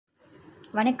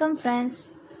வணக்கம் ஃப்ரெண்ட்ஸ்.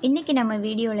 இன்றைக்கி நம்ம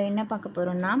வீடியோவில் என்ன பார்க்க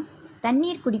போகிறோம்னா,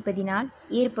 தண்ணீர் குடிப்பதினால்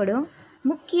ஏற்படும்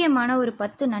முக்கியமான ஒரு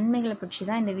 10 நன்மைகளை பற்றி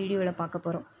தான் இந்த வீடியோவில் பார்க்க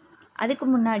போகிறோம். அதுக்கு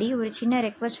முன்னாடி ஒரு சின்ன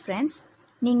ரெக்வஸ்ட் ஃப்ரெண்ட்ஸ்,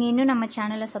 நீங்கள் இன்னும் நம்ம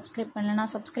சேனலை சப்ஸ்கிரைப் பண்ணலைன்னா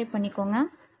சப்ஸ்கிரைப் பண்ணிக்கோங்க.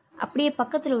 அப்படியே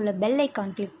பக்கத்தில் உள்ள பெல்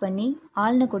ஐக்கான் கிளிக் பண்ணி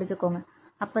ஆல்னு கொடுத்துக்கோங்க.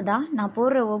 அப்போ தான் நான்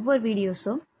போடுற ஒவ்வொரு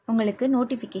வீடியோஸும் உங்களுக்கு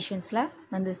நோட்டிஃபிகேஷன்ஸில்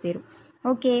வந்து சேரும்.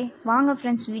 ஓகே, வாங்க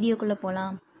ஃப்ரெண்ட்ஸ், வீடியோக்குள்ளே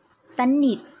போகலாம்.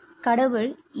 தண்ணீர்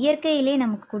கடவுள் இயற்கையிலே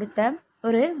நமக்கு கொடுத்த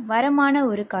ஒரு வரமான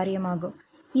ஒரு காரியமாகும்.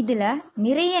 இதில்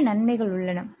நிறைய நன்மைகள்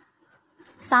உள்ளன.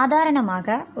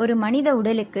 சாதாரணமாக ஒரு மனித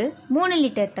உடலுக்கு 3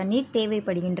 லிட்டர் தண்ணீர்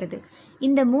தேவைப்படுகின்றது.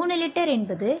 இந்த 3 லிட்டர்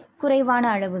என்பது குறைவான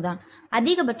அளவுதான்.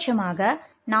 அதிகபட்சமாக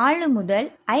 4 முதல்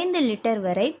 5 லிட்டர்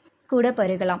வரை கூட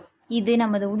பருகலாம். இது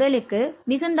நமது உடலுக்கு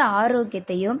மிகுந்த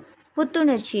ஆரோக்கியத்தையும்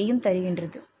புத்துணர்ச்சியையும்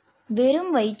தருகின்றது.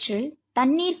 வெறும் வயிற்றில்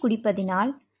தண்ணீர்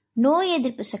குடிப்பதினால் நோய்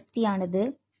எதிர்ப்பு சக்தியானது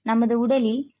நமது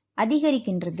உடலில்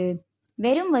அதிகரிக்கின்றது.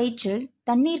 வெறும் வயிற்றில்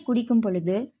தண்ணீர் குடிக்கும்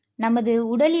பொழுது நமது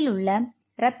உடலில் உள்ள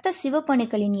இரத்த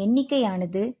சிவப்பணுக்களின்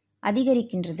எண்ணிக்கையானது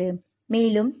அதிகரிக்கின்றது.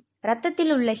 மேலும்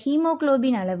இரத்தத்தில் உள்ள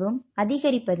ஹீமோகுளோபின் அளவும்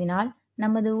அதிகரிப்பதினால்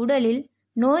நமது உடலில்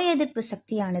நோய் எதிர்ப்பு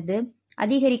சக்தியானது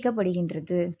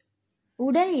அதிகரிக்கப்படுகின்றது.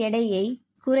 உடல் எடையை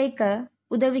குறைக்க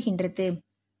உதவுகின்றது.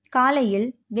 காலையில்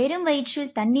வெறும்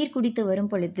வயிற்றில் தண்ணீர் குடித்து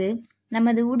வரும் பொழுது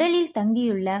நமது உடலில்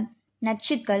தங்கியுள்ள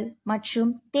நச்சுக்கள்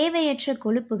மற்றும் தேவையற்ற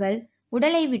கொழுப்புகள்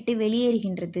உடலை விட்டு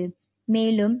வெளியேறுகின்றது.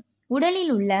 மேலும் உடலில்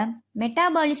உள்ள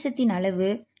மெட்டாபாலிசத்தின் அளவு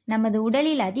நமது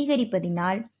உடலில்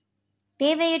அதிகரிப்பதினால்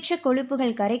தேவையற்ற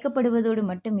கொழுப்புகள் கரைக்கப்படுவதோடு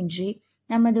மட்டுமின்றி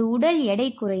நமது உடல் எடை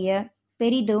குறைய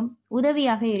பெரிதும்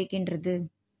உதவியாக இருக்கின்றது.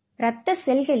 இரத்த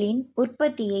செல்களின்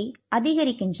உற்பத்தியை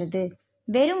அதிகரிக்கின்றது.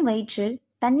 வெறும் வயிற்றில்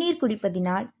தண்ணீர்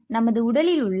குடிப்பதினால் நமது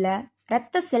உடலில் உள்ள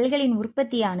இரத்த செல்களின்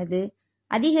உற்பத்தியானது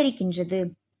அதிகரிக்கின்றது.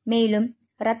 மேலும்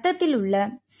இரத்தத்தில் உள்ள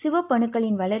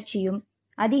சிவப்பணுக்களின் வளர்ச்சியும்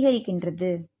அதிகரிக்கின்றது.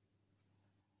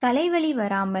 தலைவலி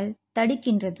வராமல்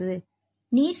தடுக்கின்றது.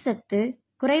 நீர் சத்து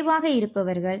குறைவாக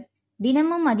இருப்பவர்கள்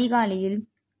தினமும் அதிகாலையில்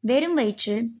வெறும்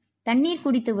வயிற்றில் தண்ணீர்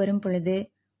குடித்து வரும் பொழுது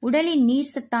உடலின்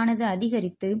நீர் சத்தானது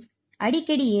அதிகரித்து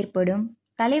அடிக்கடி ஏற்படும்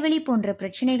தலைவலி போன்ற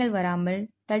பிரச்சனைகள் வராமல்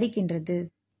தடுக்கின்றது.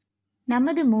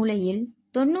 நமது மூளையில்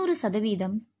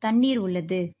 90% தண்ணீர்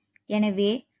உள்ளது.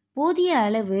 எனவே போதிய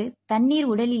அளவு தண்ணீர்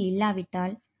உடலில்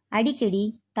இல்லாவிட்டால் அடிக்கடி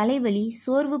தலைவலி,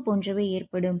 சோர்வு போன்றவை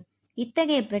ஏற்படும்.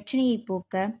 இத்தகைய பிரச்சனையை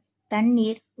போக்க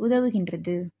தண்ணீர்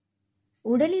உதவுகின்றது.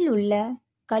 உடலில் உள்ள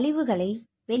கழிவுகளை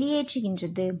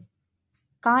வெளியேற்றுகின்றது.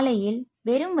 காலையில்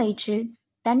வெறும் வயிற்றில்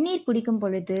தண்ணீர் குடிக்கும்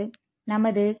பொழுது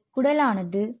நமது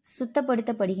குடலானது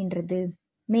சுத்தப்படுத்தப்படுகின்றது.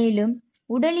 மேலும்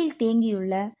உடலில்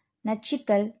தேங்கியுள்ள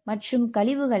நச்சுக்கள் மற்றும்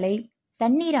கழிவுகளை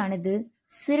தண்ணீரானது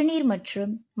சிறுநீர்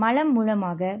மற்றும் மலம்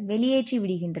மூலமாக வெளியேற்றி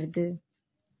விடுகின்றது.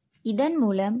 இதன்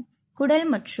மூலம் குடல்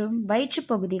மற்றும் வயிற்று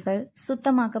பகுதிகள்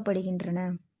சுத்தமாக்கப்படுகின்றன.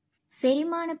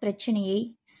 செரிமான பிரச்சனையை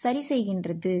சரி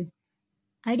செய்கின்றது.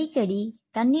 அடிக்கடி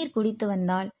தண்ணீர் குடித்து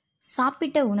வந்தால்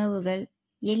சாப்பிட்ட உணவுகள்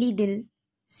எளிதில்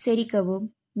செரிக்கவும்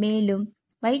மேலும்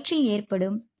வயிற்றில்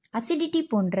ஏற்படும் அசிடிட்டி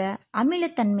போன்ற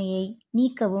அமிலத்தன்மையை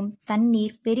நீக்கவும்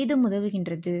தண்ணீர் பெரிதும்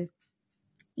உதவுகின்றது.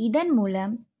 இதன்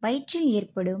மூலம் வயிற்றில்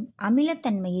ஏற்படும்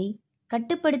அமிலத்தன்மையை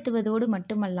கட்டுப்படுத்துவதோடு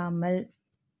மட்டுமல்லாமல்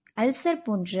அல்சர்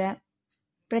போன்ற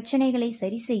பிரச்சனைகளை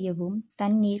சரி செய்யவும்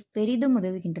தண்ணீர் பெரிதும்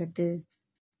உதவுகின்றது.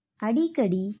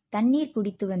 அடிக்கடி தண்ணீர்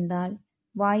குடித்து வந்தால்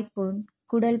வாய்ப்புண்,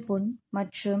 குடல் புண்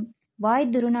மற்றும் வாய்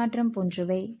துர்நாற்றம்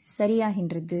போன்றவை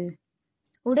சரியாகின்றது.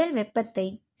 உடல் வெப்பத்தை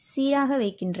சீராக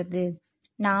வைக்கின்றது.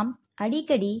 நாம்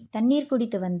அடிக்கடி தண்ணீர்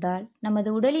குடித்து வந்தால்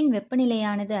நமது உடலின்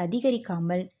வெப்பநிலையானது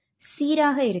அதிகரிக்காமல்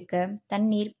சீராக இருக்க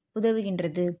தண்ணீர்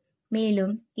உதவுகின்றது.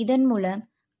 மேலும் இதன் மூலம்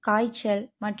காய்ச்சல்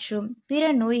மற்றும் பிற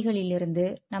நோய்களிலிருந்து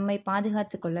நம்மை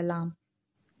பாதுகாத்து கொள்ளலாம்.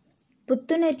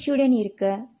 புத்துணர்ச்சியுடன் இருக்க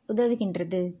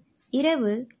உதவுகின்றது.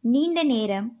 இரவு நீண்ட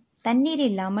நேரம் தண்ணீர்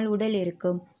இல்லாமல் உடல்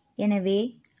இருக்கும். எனவே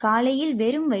காலையில்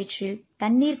வெறும் வயிற்றில்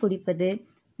தண்ணீர் குடிப்பது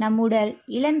நம் உடல்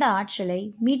இழந்த ஆற்றலை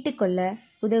மீட்டுக்கொள்ள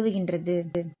உதவுகின்றது.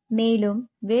 மேலும்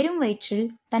வெறும் வயிற்றில்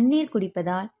தண்ணீர்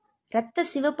குடிப்பதால் இரத்த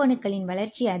சிவப்பணுக்களின்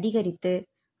வளர்ச்சி அதிகரித்து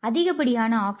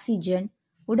அதிகப்படியான ஆக்சிஜன்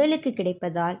உடலுக்கு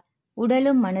கிடைப்பதால்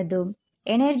உடலும் மனதும்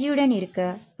எனர்ஜியுடன் இருக்க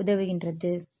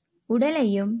உதவுகின்றது.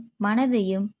 உடலையும்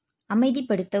மனதையும்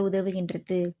அமைதிப்படுத்த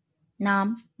உதவுகின்றது.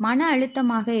 நாம் மன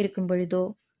அழுத்தமாக இருக்கும் பொழுதோ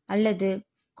அல்லது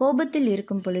கோபத்தில்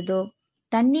இருக்கும் பொழுதோ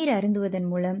தண்ணீர் அருந்துவதன்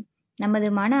மூலம் நமது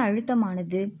மன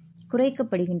அழுத்தமானது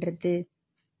குறைக்கப்படுகின்றது.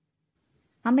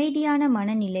 அமைதியான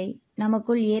மனநிலை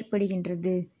நமக்குள்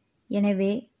ஏற்படுகின்றது.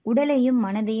 எனவே உடலையும்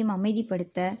மனதையும்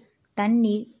அமைதிப்படுத்த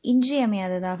தண்ணீர்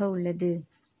இன்றியமையாததாக உள்ளது.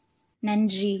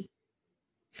 நன்றி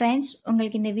ஃப்ரெண்ட்ஸ்.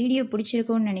 உங்களுக்கு இந்த வீடியோ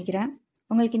பிடிச்சிருக்கும்னு நினைக்கிறேன்.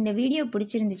 உங்களுக்கு இந்த வீடியோ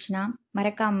பிடிச்சிருந்துச்சுன்னா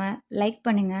மறக்காமல் லைக்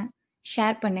பண்ணுங்கள்,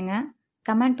 ஷேர் பண்ணுங்கள்.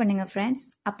 கமெண்ட் பண்ணுங்கள் ஃப்ரெண்ட்ஸ்.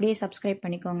 அப்படியே சப்ஸ்கிரைப்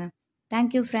பண்ணிக்கோங்க.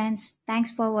 Thank you friends.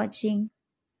 தேங்க்ஸ் ஃபார் வாட்சிங்.